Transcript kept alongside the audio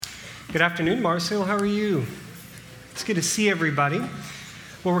Good afternoon, Marcel. How are you? It's good to see everybody.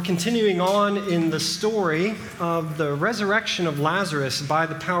 Well, we're continuing on in the story of the resurrection of Lazarus by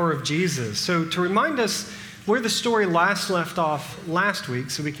the power of Jesus. So to remind us where the story last left off last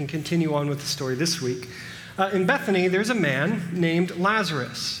week, so we can continue on with the story this week, in Bethany, there's a man named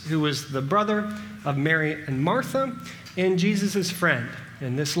Lazarus, who was the brother of Mary and Martha and Jesus' friend.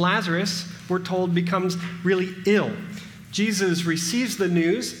 And this Lazarus, we're told, becomes really ill. Jesus receives the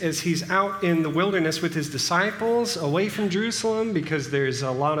news as he's out in the wilderness with his disciples, away from Jerusalem, because there's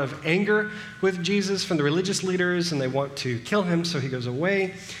a lot of anger with Jesus from the religious leaders, and they want to kill him, so he goes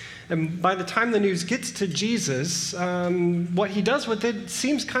away. And by the time the news gets to Jesus, what he does with it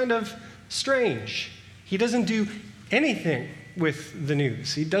seems kind of strange. He doesn't do anything with the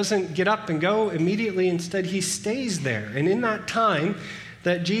news. He doesn't get up and go immediately. Instead, he stays there. And in that time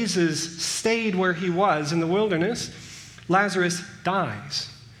that Jesus stayed where he was in the wilderness, Lazarus dies.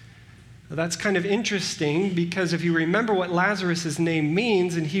 Now, that's kind of interesting because if you remember what Lazarus' name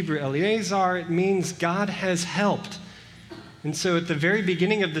means in Hebrew, Eleazar, it means God has helped. And so at the very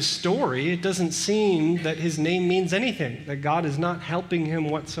beginning of the story, it doesn't seem that his name means anything, that God is not helping him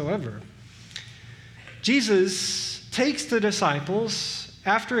whatsoever. Jesus takes the disciples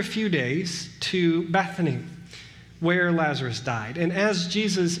after a few days to Bethany, where Lazarus died. And as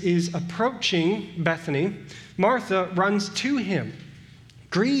Jesus is approaching Bethany, Martha runs to him,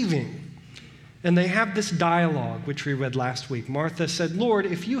 grieving. And they have this dialogue, which we read last week. Martha said, "Lord,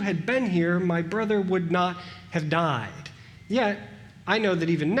 if you had been here, my brother would not have died. Yet, I know that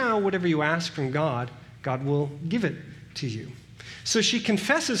even now, whatever you ask from God, God will give it to you." So she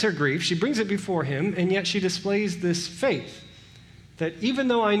confesses her grief, she brings it before him, and yet she displays this faith that even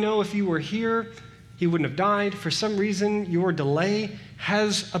though I know if you were here, he wouldn't have died, for some reason your delay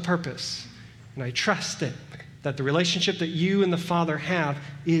has a purpose. And I trust it, that the relationship that you and the Father have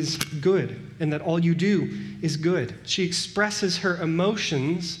is good, and that all you do is good. She expresses her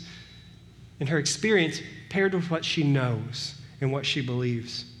emotions and her experience paired with what she knows and what she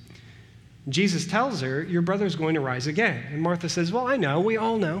believes. Jesus tells her, your brother's going to rise again. And Martha says, well, I know, we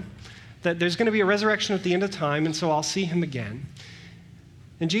all know, that there's going to be a resurrection at the end of time, and so I'll see him again.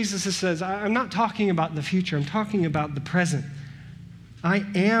 And Jesus says, I'm not talking about the future, I'm talking about the present. I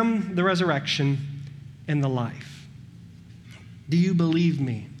am the resurrection and the life. Do you believe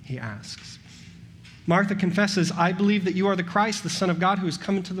me? He asks. Martha confesses, I believe that you are the Christ, the Son of God, who has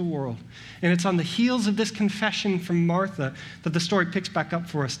come into the world. And it's on the heels of this confession from Martha that the story picks back up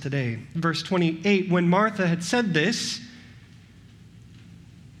for us today. Verse 28, when Martha had said this,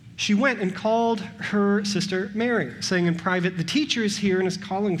 she went and called her sister Mary, saying in private, the teacher is here and is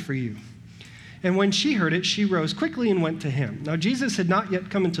calling for you. And when she heard it, she rose quickly and went to him. Now, Jesus had not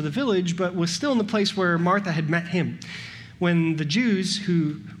yet come into the village, but was still in the place where Martha had met him. When the Jews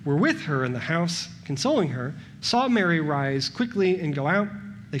who were with her in the house, consoling her, saw Mary rise quickly and go out,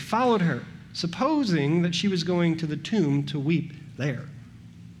 they followed her, supposing that she was going to the tomb to weep there.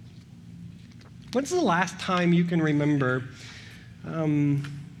 When's the last time you can remember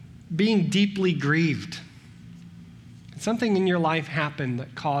being deeply grieved? Something in your life happened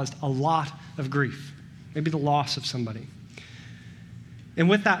that caused a lot of grief, maybe the loss of somebody. And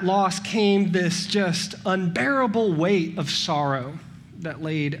with that loss came this just unbearable weight of sorrow that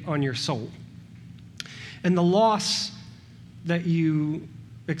laid on your soul. And the loss that you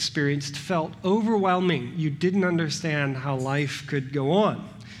experienced felt overwhelming. You didn't understand how life could go on.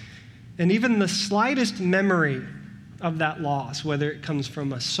 And even the slightest memory of that loss, whether it comes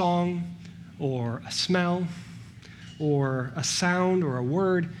from a song or a smell or a sound or a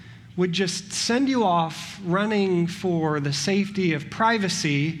word, would just send you off running for the safety of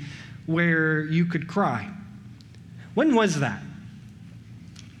privacy where you could cry. When was that?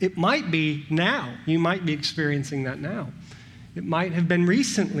 It might be now. You might be experiencing that now. It might have been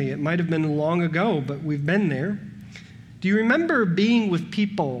recently. It might have been long ago, but we've been there. Do you remember being with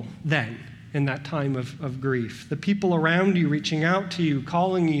people then in that time of grief? The people around you reaching out to you,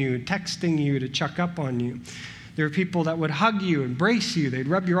 calling you, texting you to check up on you. There were people that would hug you, embrace you. They'd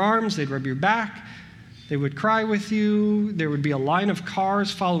rub your arms, they'd rub your back. They would cry with you. There would be a line of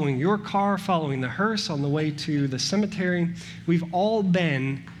cars following your car, following the hearse on the way to the cemetery. We've all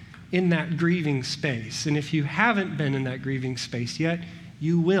been in that grieving space. And if you haven't been in that grieving space yet,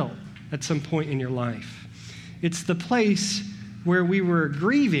 you will at some point in your life. It's the place where we were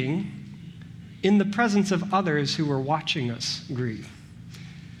grieving in the presence of others who were watching us grieve.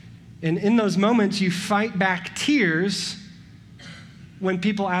 And in those moments, you fight back tears when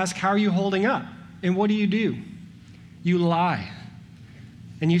people ask, how are you holding up? And what do? You lie.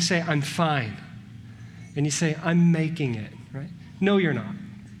 And you say, I'm fine. And you say, I'm making it, right? No, you're not.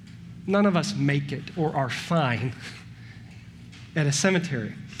 None of us make it or are fine at a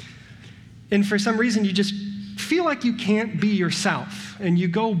cemetery. And for some reason, you just feel like you can't be yourself. And you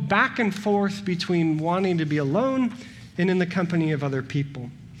go back and forth between wanting to be alone and in the company of other people.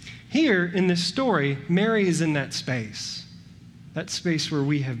 Here in this story, Mary is in that space where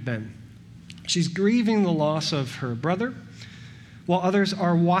we have been. She's grieving the loss of her brother while others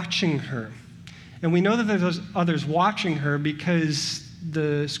are watching her. And we know that there's others watching her because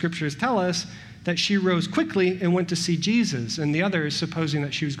the scriptures tell us that she rose quickly and went to see Jesus, and the others, supposing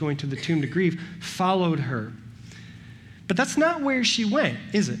that she was going to the tomb to grieve, followed her. But that's not where she went,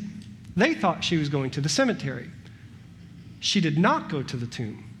 is it? They thought she was going to the cemetery. She did not go to the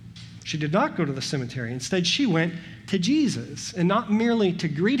tomb. She did not go to the cemetery. Instead, she went to Jesus, and not merely to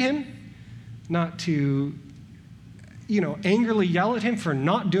greet him, not to, angrily yell at him for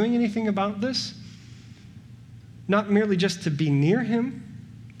not doing anything about this, not merely just to be near him.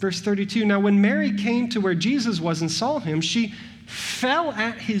 Verse 32, now when Mary came to where Jesus was and saw him, she fell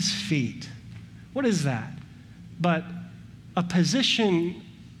at his feet. What is that? But a position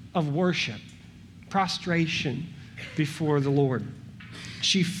of worship, prostration before the Lord.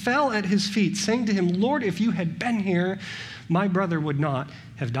 She fell at his feet, saying to him, Lord, if you had been here, my brother would not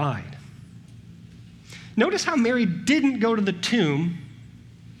have died. Notice how Mary didn't go to the tomb.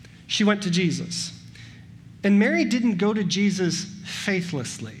 She went to Jesus. And Mary didn't go to Jesus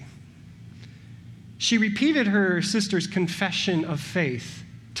faithlessly. She repeated her sister's confession of faith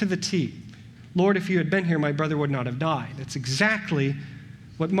to the T. Lord, if you had been here, my brother would not have died. That's exactly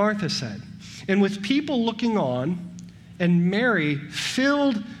what Martha said. And with people looking on, and Mary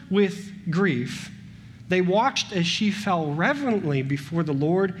filled with grief, they watched as she fell reverently before the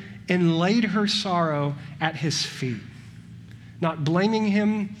Lord and laid her sorrow at his feet, not blaming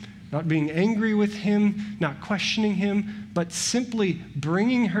him, not being angry with him, not questioning him, but simply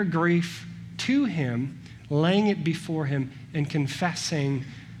bringing her grief to him, laying it before him, and confessing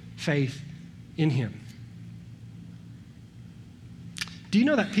faith in him. Do you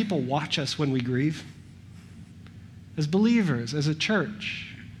know that people watch us when we grieve? As believers, as a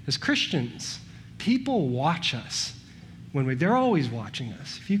church, as Christians, people watch us when they're always watching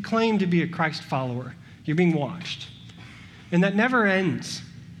us. If you claim to be a Christ follower, you're being watched. And that never ends.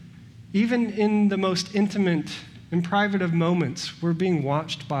 Even in the most intimate and private of moments, we're being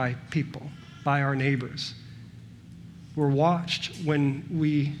watched by people, by our neighbors. We're watched when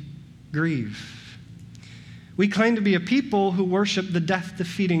we grieve. We claim to be a people who worship the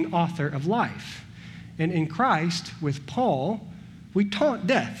death-defeating author of life. And in Christ, with Paul, we taunt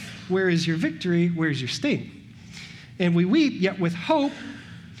death. Where is your victory? Where is your sting? And we weep, yet with hope,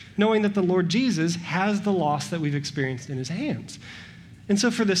 knowing that the Lord Jesus has the loss that we've experienced in his hands. And so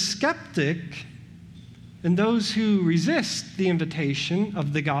for the skeptic and those who resist the invitation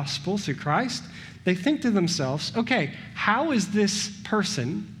of the gospel through Christ, they think to themselves, okay, how is this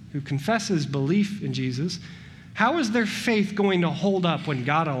person who confesses belief in Jesus, how is their faith going to hold up when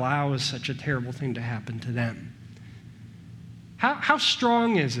God allows such a terrible thing to happen to them? How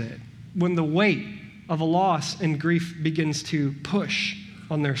strong is it when the weight of a loss and grief begins to push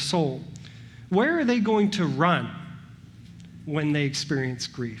on their soul? Where are they going to run when they experience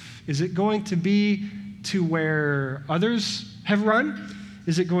grief? Is it going to be to where others have run?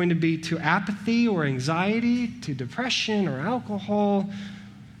 Is it going to be to apathy or anxiety, to depression or alcohol?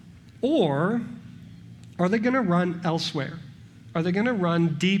 Or are they going to run elsewhere? Are they going to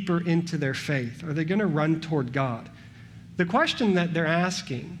run deeper into their faith? Are they going to run toward God? The question that they're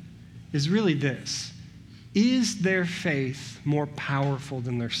asking is really this: is their faith more powerful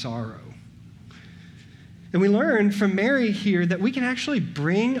than their sorrow? And we learn from Mary here that we can actually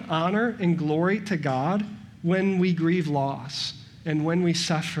bring honor and glory to God when we grieve loss and when we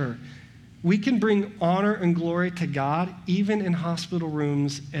suffer. We can bring honor and glory to God even in hospital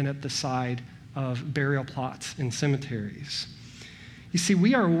rooms and at the side of burial plots in cemeteries. You see,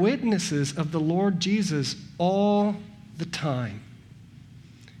 we are witnesses of the Lord Jesus all the time,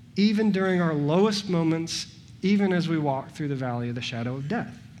 even during our lowest moments, even as we walk through the valley of the shadow of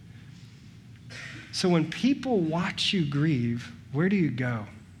death. So when people watch you grieve, where do you go?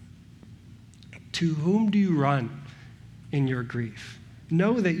 To whom do you run in your grief?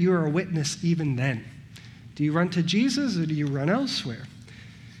 Know that you are a witness even then. Do you run to Jesus or do you run elsewhere?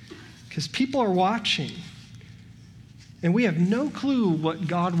 Because people are watching, and we have no clue what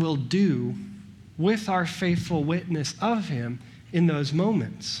God will do with our faithful witness of him in those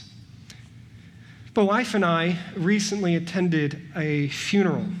moments. My wife and I recently attended a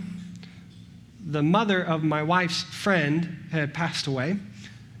funeral. The mother of my wife's friend had passed away,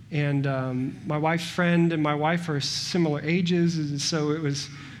 and my wife's friend and my wife are similar ages, and so it was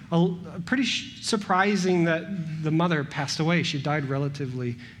pretty surprising that the mother passed away. She died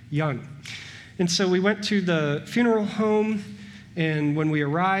relatively young. And so we went to the funeral home, and when we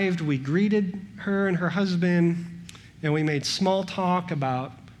arrived, we greeted her and her husband, and we made small talk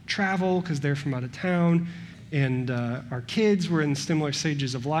about travel because they're from out of town, and our kids were in similar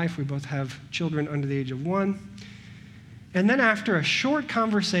stages of life. We both have children under the age of 1. And then after a short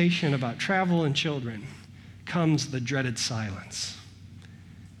conversation about travel and children comes the dreaded silence.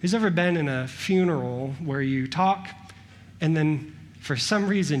 Who's ever been in a funeral where you talk and then for some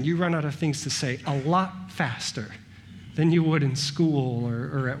reason you run out of things to say a lot faster than you would in school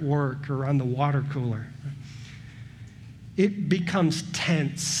or at work or on the water cooler? It becomes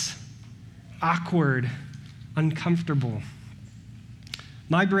tense, awkward, uncomfortable.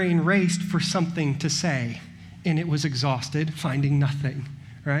 My brain raced for something to say, and it was exhausted, finding nothing,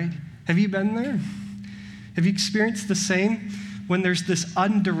 right? Have you been there? Have you experienced the same? When there's this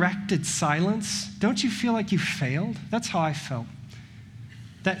undirected silence, don't you feel like you failed? That's how I felt.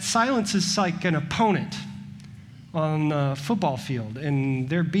 That silence is like an opponent on a football field, and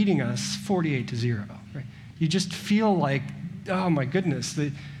they're beating us 48-0. Right? You just feel like, oh my goodness,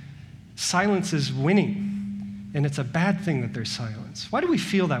 the silence is winning, and it's a bad thing that there's silence. Why do we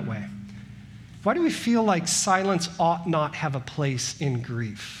feel that way? Why do we feel like silence ought not have a place in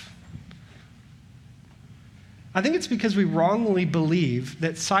grief? I think it's because we wrongly believe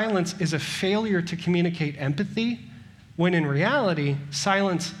that silence is a failure to communicate empathy, when in reality,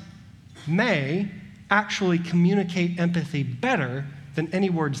 silence may actually communicate empathy better than any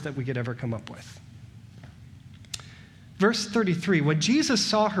words that we could ever come up with. Verse 33, when Jesus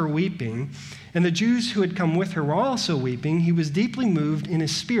saw her weeping, and the Jews who had come with her were also weeping, he was deeply moved in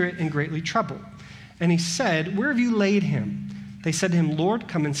his spirit and greatly troubled. And he said, "Where have you laid him?" They said to him, "Lord,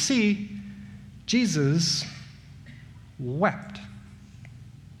 come and see." Jesus wept.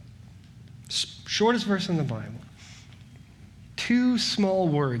 Shortest verse in the Bible. 2 small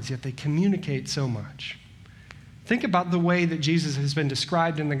words, yet they communicate so much. Think about the way that Jesus has been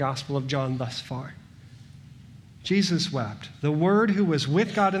described in the Gospel of John thus far. Jesus wept. The Word who was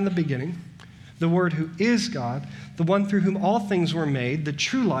with God in the beginning, the Word who is God, the one through whom all things were made, the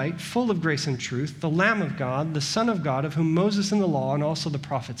true light, full of grace and truth, the Lamb of God, the Son of God, of whom Moses in the law and also the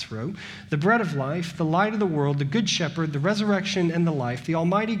prophets wrote, the bread of life, the light of the world, the good shepherd, the resurrection and the life, the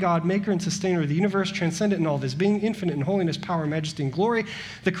almighty God, maker and sustainer of the universe, transcendent in all of his being, infinite in holiness, power, majesty, and glory,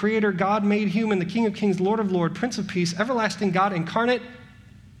 the creator, God made human, the King of kings, Lord of lords, Prince of peace, everlasting God incarnate,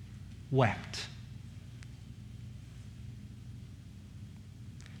 wept.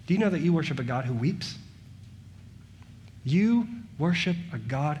 Do you know that you worship a God who weeps? You worship a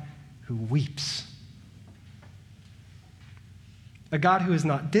God who weeps. A God who is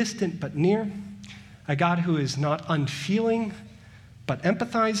not distant but near. A God who is not unfeeling but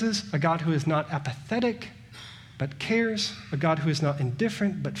empathizes. A God who is not apathetic but cares. A God who is not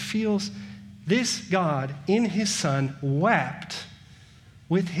indifferent but feels. This God in his Son wept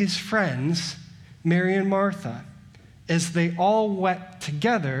with his friends, Mary and Martha, as they all wept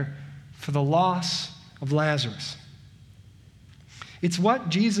together for the loss of Lazarus. It's what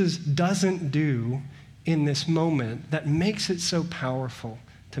Jesus doesn't do in this moment that makes it so powerful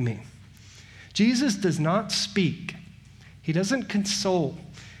to me. Jesus does not speak. He doesn't console.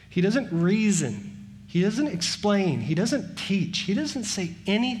 He doesn't reason. He doesn't explain. He doesn't teach. He doesn't say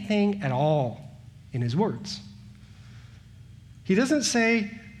anything at all in his words. He doesn't say,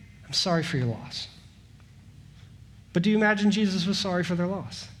 "I'm sorry for your loss." But do you imagine Jesus was sorry for their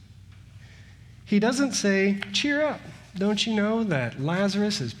loss? He doesn't say, "Cheer up. Don't you know that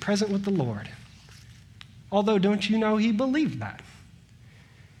Lazarus is present with the Lord?" Although, don't you know he believed that?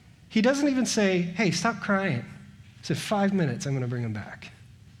 He doesn't even say, "Hey, stop crying. He said, 5 minutes, I'm going to bring him back."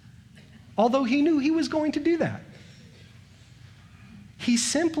 Although he knew he was going to do that. He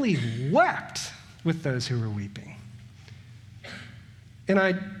simply wept with those who were weeping. And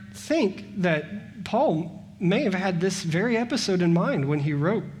I think that Paul may have had this very episode in mind when he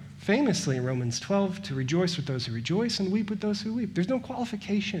wrote famously in Romans 12 to rejoice with those who rejoice and weep with those who weep. There's no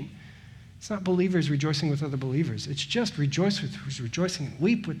qualification. It's not believers rejoicing with other believers. It's just rejoice with who's rejoicing and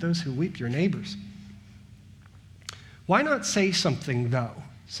weep with those who weep, your neighbors. Why not say something, though?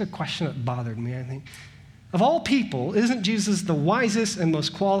 It's a question that bothered me, I think. Of all people, isn't Jesus the wisest and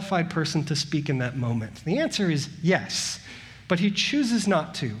most qualified person to speak in that moment? The answer is yes, but he chooses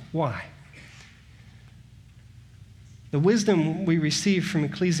not to. Why? The wisdom we receive from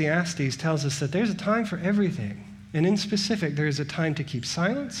Ecclesiastes tells us that there's a time for everything. And in specific, there is a time to keep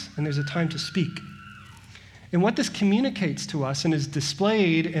silence and there's a time to speak. And what this communicates to us and is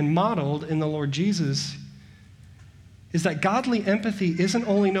displayed and modeled in the Lord Jesus is that godly empathy isn't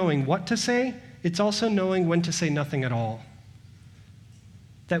only knowing what to say, it's also knowing when to say nothing at all.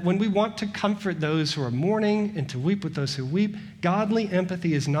 That when we want to comfort those who are mourning and to weep with those who weep, godly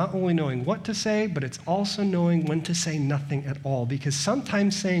empathy is not only knowing what to say, but it's also knowing when to say nothing at all, because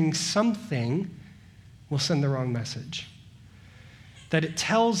sometimes saying something will send the wrong message. That it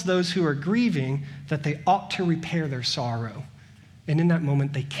tells those who are grieving that they ought to repair their sorrow, and in that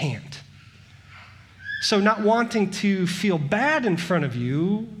moment they can't. So not wanting to feel bad in front of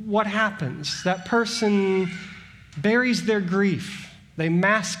you, what happens? That person buries their grief. They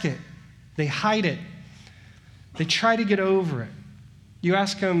mask it. They hide it. They try to get over it. You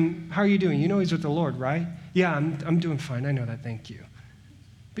ask them, how are you doing? You know he's with the Lord, right? Yeah, I'm doing fine. I know that. Thank you.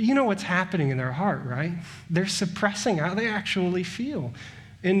 But you know what's happening in their heart, right? They're suppressing how they actually feel.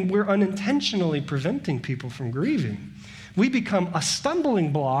 And we're unintentionally preventing people from grieving. We become a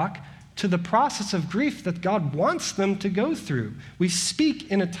stumbling block to the process of grief that God wants them to go through. We speak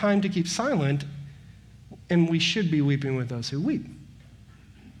in a time to keep silent, and we should be weeping with those who weep.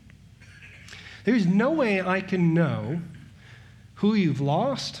 There's no way I can know who you've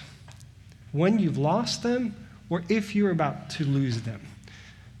lost, when you've lost them, or if you're about to lose them.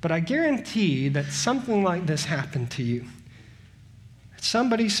 But I guarantee that something like this happened to you.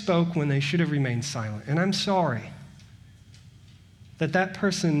 Somebody spoke when they should have remained silent, and I'm sorry that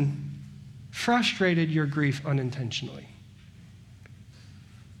person frustrated your grief unintentionally.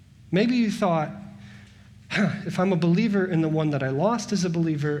 Maybe you thought, if I'm a believer in the one that I lost as a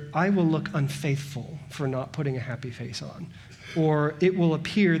believer, I will look unfaithful for not putting a happy face on. Or it will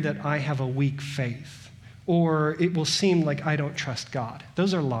appear that I have a weak faith. Or it will seem like I don't trust God.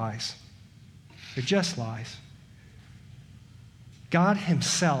 Those are lies. They're just lies. God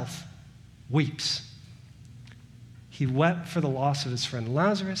himself weeps. He wept for the loss of his friend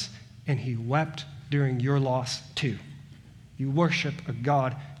Lazarus, and he wept during your loss too. You worship a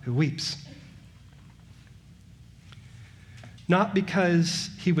God who weeps. Not because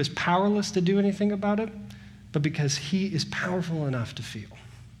he was powerless to do anything about it, but because he is powerful enough to feel.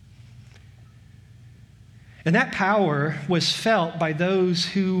 And that power was felt by those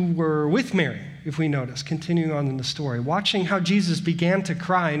who were with Mary, if we notice, continuing on in the story. Watching how Jesus began to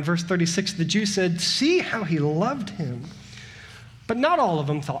cry, in verse 36, the Jews said, "See how he loved him." But not all of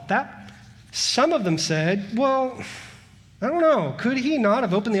them thought that. Some of them said, well, I don't know, could he not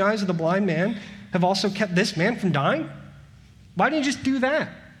have opened the eyes of the blind man, have also kept this man from dying? Why didn't he just do that?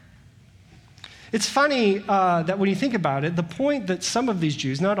 It's funny that when you think about it, the point that some of these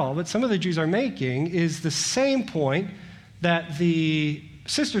Jews, not all, but some of the Jews are making is the same point that the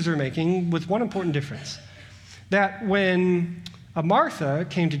sisters are making, with one important difference. That when Martha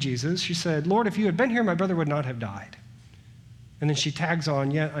came to Jesus, she said, "Lord, if you had been here, my brother would not have died." And then she tags on,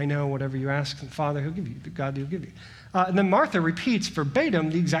 "Yet I know whatever you ask the Father, he'll give you, God will give you." And then Martha repeats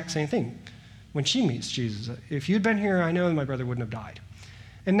verbatim the exact same thing when she meets Jesus. "If you'd been here, I know my brother wouldn't have died."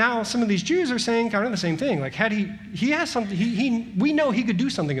 And now some of these Jews are saying kind of the same thing. Like, had he has something, we know he could do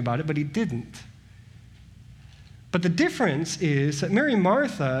something about it, but he didn't. But the difference is that Mary and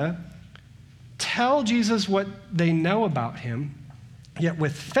Martha tell Jesus what they know about him, yet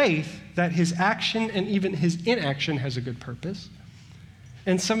with faith that his action and even his inaction has a good purpose.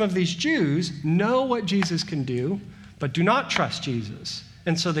 And some of these Jews know what Jesus can do, but do not trust Jesus.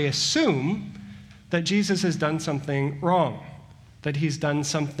 And so they assume that Jesus has done something wrong, that he's done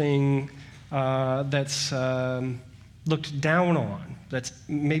something that's looked down on, that's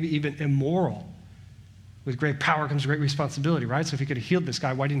maybe even immoral. With great power comes great responsibility, right? So if he could have healed this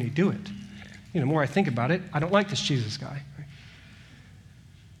guy, why didn't he do it? The more I think about it, I don't like this Jesus guy. Right?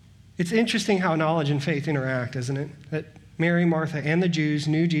 It's interesting how knowledge and faith interact, isn't it? That Mary, Martha, and the Jews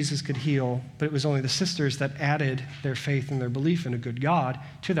knew Jesus could heal, but it was only the sisters that added their faith and their belief in a good God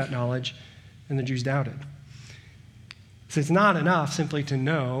to that knowledge, and the Jews doubted. So it's not enough simply to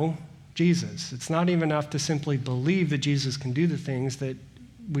know Jesus. It's not even enough to simply believe that Jesus can do the things that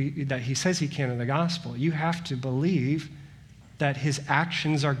he says he can in the gospel. You have to believe that his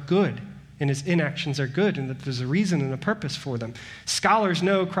actions are good and his inactions are good and that there's a reason and a purpose for them. Scholars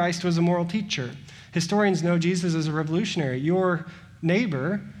know Christ was a moral teacher. Historians know Jesus is a revolutionary. Your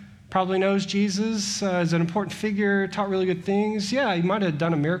neighbor probably knows Jesus as an important figure, taught really good things. Yeah, he might have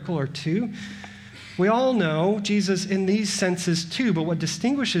done a miracle or two. We all know Jesus in these senses too, but what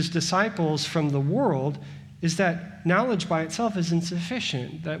distinguishes disciples from the world is that knowledge by itself is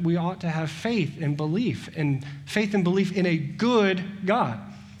insufficient, that we ought to have faith and belief in a good God,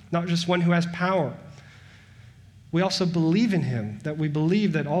 not just one who has power. We also believe in him, that we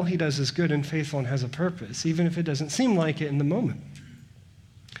believe that all he does is good and faithful and has a purpose, even if it doesn't seem like it in the moment.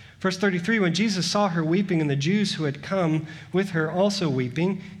 Verse 33, when Jesus saw her weeping and the Jews who had come with her also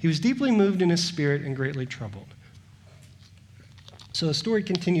weeping, he was deeply moved in his spirit and greatly troubled. So the story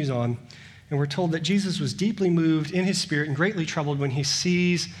continues on, and we're told that Jesus was deeply moved in his spirit and greatly troubled when he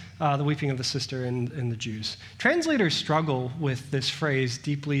sees the weeping of the sister and the Jews. Translators struggle with this phrase,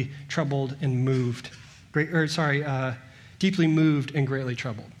 deeply troubled and moved. Deeply moved and greatly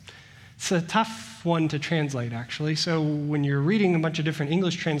troubled. It's a tough one to translate, actually. So when you're reading a bunch of different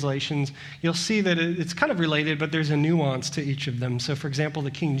English translations, you'll see that it's kind of related, but there's a nuance to each of them. So, for example,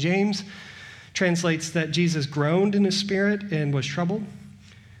 the King James translates that Jesus groaned in his spirit and was troubled.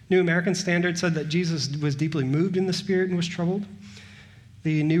 New American Standard said that Jesus was deeply moved in the spirit and was troubled.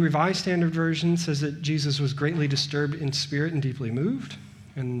 The New Revised Standard Version says that Jesus was greatly disturbed in spirit and deeply moved.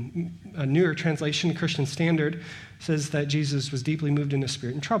 And a newer translation, Christian Standard, says that Jesus was deeply moved in his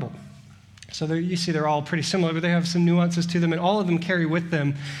spirit and troubled. So you see they're all pretty similar, but they have some nuances to them, and all of them carry with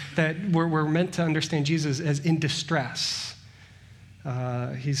them that we're meant to understand Jesus as in distress.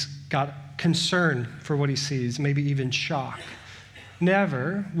 He's got concern for what he sees, maybe even shock.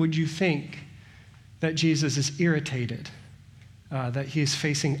 Never would you think that Jesus is irritated, that he is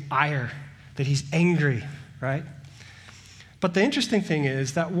facing ire, that he's angry, right? But the interesting thing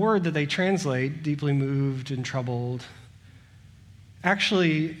is that word that they translate, deeply moved and troubled,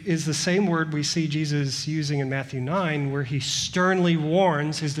 actually is the same word we see Jesus using in Matthew 9, where he sternly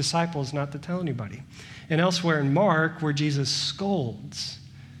warns his disciples not to tell anybody. And elsewhere in Mark, where Jesus scolds.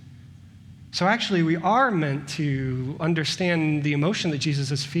 So actually, we are meant to understand the emotion that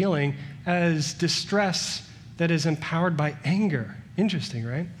Jesus is feeling as distress that is empowered by anger. Interesting,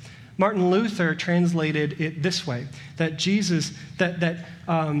 right? Martin Luther translated it this way, that Jesus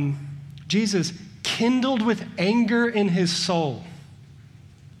kindled with anger in his soul.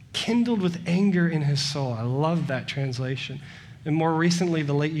 Kindled with anger in his soul. I love that translation. And more recently,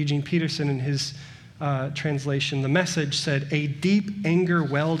 the late Eugene Peterson, in his translation, The Message, said, a deep anger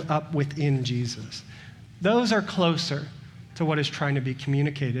welled up within Jesus. Those are closer to what is trying to be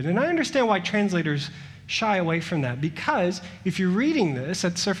communicated. And I understand why translators shy away from that, because if you're reading this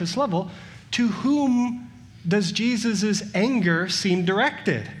at surface level, to whom does Jesus' anger seem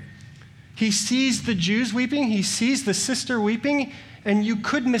directed? He sees the Jews weeping, he sees the sister weeping, and you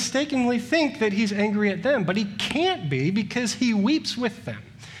could mistakenly think that he's angry at them, but he can't be because he weeps with them.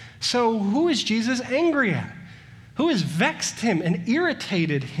 So who is Jesus angry at? Who has vexed him and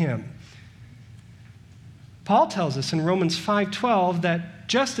irritated him? Paul tells us in Romans 5:12 that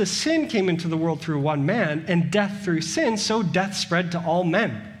just as sin came into the world through one man and death through sin, so death spread to all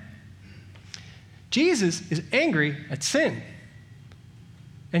men. Jesus is angry at sin,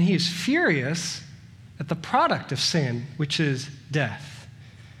 and he is furious at the product of sin, which is death.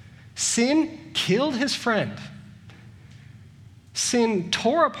 Sin killed his friend. Sin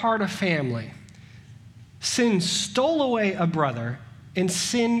tore apart a family. Sin stole away a brother, and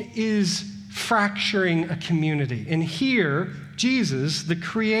sin is fracturing a community. And here, Jesus, the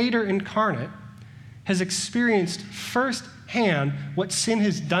Creator incarnate, has experienced firsthand what sin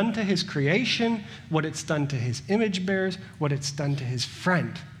has done to his creation, what it's done to his image bearers, what it's done to his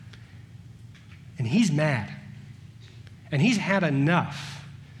friend. And he's mad. And he's had enough.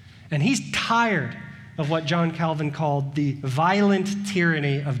 And he's tired of what John Calvin called the violent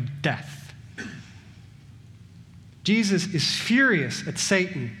tyranny of death. Jesus is furious at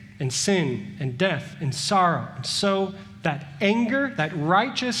Satan and sin and death and sorrow. And so that anger, that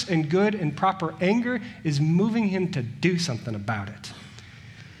righteous and good and proper anger, is moving him to do something about it.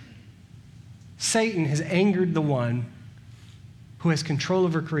 Satan has angered the one who has control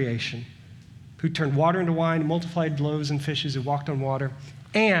over creation, who turned water into wine, multiplied loaves and fishes, who walked on water.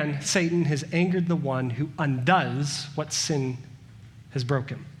 And Satan has angered the one who undoes what sin has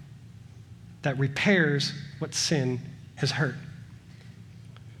broken, that repairs what sin has hurt.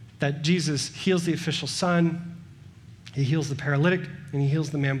 That Jesus heals the official son, he heals the paralytic, and he heals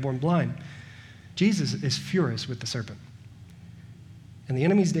the man born blind. Jesus is furious with the serpent. And the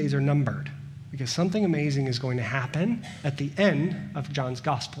enemy's days are numbered, because something amazing is going to happen at the end of John's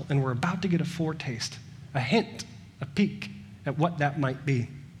gospel. And we're about to get a foretaste, a hint, a peek at what that might be.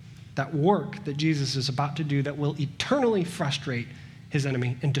 That work that Jesus is about to do that will eternally frustrate his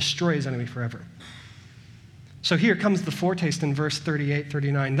enemy and destroy his enemy forever. So here comes the foretaste in verse 38,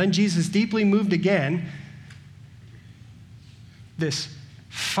 39. Then Jesus, deeply moved again, this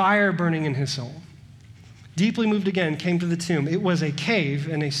fire burning in his soul, deeply moved again, came to the tomb. It was a cave,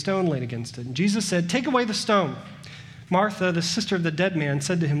 and a stone laid against it. And Jesus said, "Take away the stone." Martha, the sister of the dead man,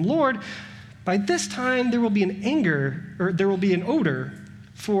 said to him, "Lord, by this time there will be an odor,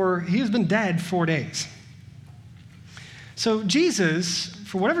 for he has been dead 4 days." So Jesus,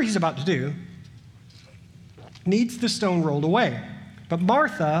 for whatever he's about to do, needs the stone rolled away. But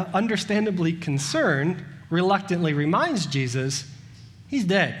Martha, understandably concerned, reluctantly reminds Jesus, he's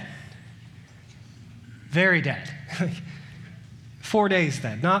dead. Very dead. 4 days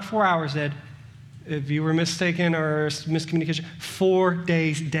dead, not 4 hours dead. If you were mistaken or miscommunication, 4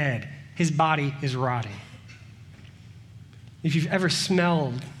 days dead. His body is rotting. If you've ever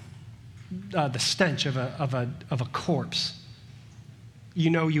smelled the stench of a corpse, you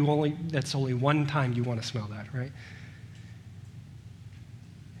know that's only one time you want to smell that, right?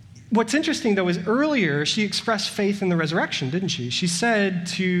 What's interesting, though, is earlier she expressed faith in the resurrection, didn't she? She said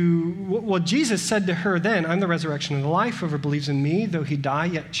Jesus said to her then, I'm the resurrection and the life. Whoever believes in me, though he die,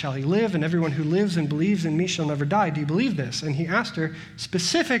 yet shall he live. And everyone who lives and believes in me shall never die. Do you believe this? And he asked her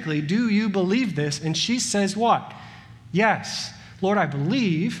specifically, do you believe this? And she says what? Yes, Lord, I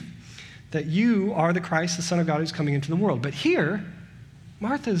believe that you are the Christ, the Son of God, who's coming into the world. But here,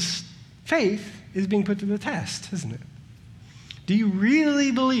 Martha's faith is being put to the test, isn't it? Do you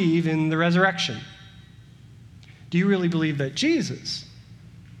really believe in the resurrection? Do you really believe that Jesus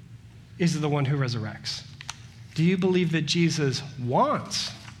is the one who resurrects? Do you believe that Jesus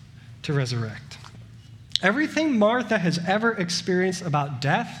wants to resurrect? Everything Martha has ever experienced about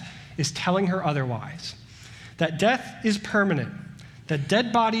death is telling her otherwise. That death is permanent, that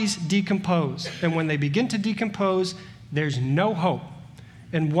dead bodies decompose, and when they begin to decompose, there's no hope.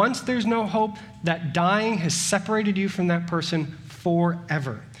 And once there's no hope, that dying has separated you from that person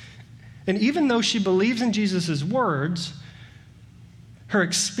forever. And even though she believes in Jesus' words, her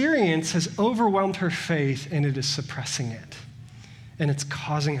experience has overwhelmed her faith and it is suppressing it. And it's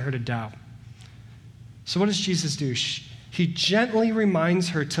causing her to doubt. So what does Jesus do? He gently reminds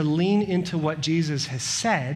her to lean into what Jesus has said